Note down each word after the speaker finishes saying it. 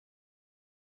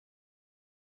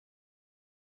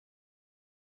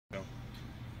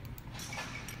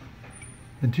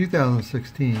In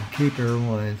 2016, Cape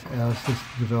Airlines asked us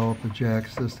to develop a jack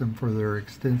system for their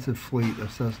extensive fleet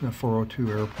of Cessna 402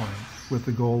 airplanes with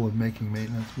the goal of making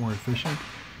maintenance more efficient,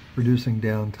 reducing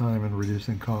downtime, and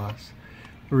reducing costs.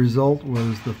 The result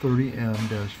was the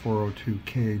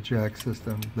 30M-402K jack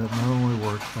system that not only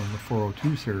works on the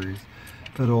 402 series,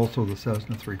 but also the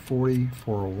Cessna 340,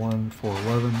 401,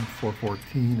 411,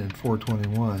 414, and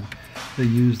 421 that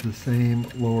use the same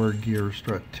lower gear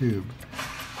strut tube.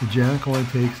 The jack only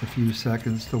takes a few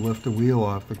seconds to lift a wheel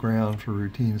off the ground for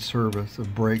routine service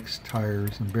of brakes,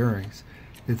 tires, and bearings.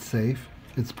 It's safe,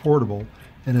 it's portable,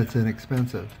 and it's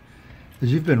inexpensive.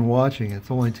 As you've been watching, it's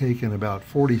only taken about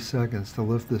 40 seconds to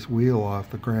lift this wheel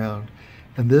off the ground,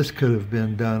 and this could have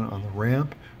been done on the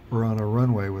ramp or on a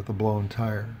runway with a blown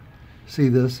tire. See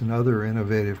this and other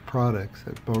innovative products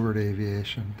at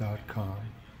bogertaviation.com.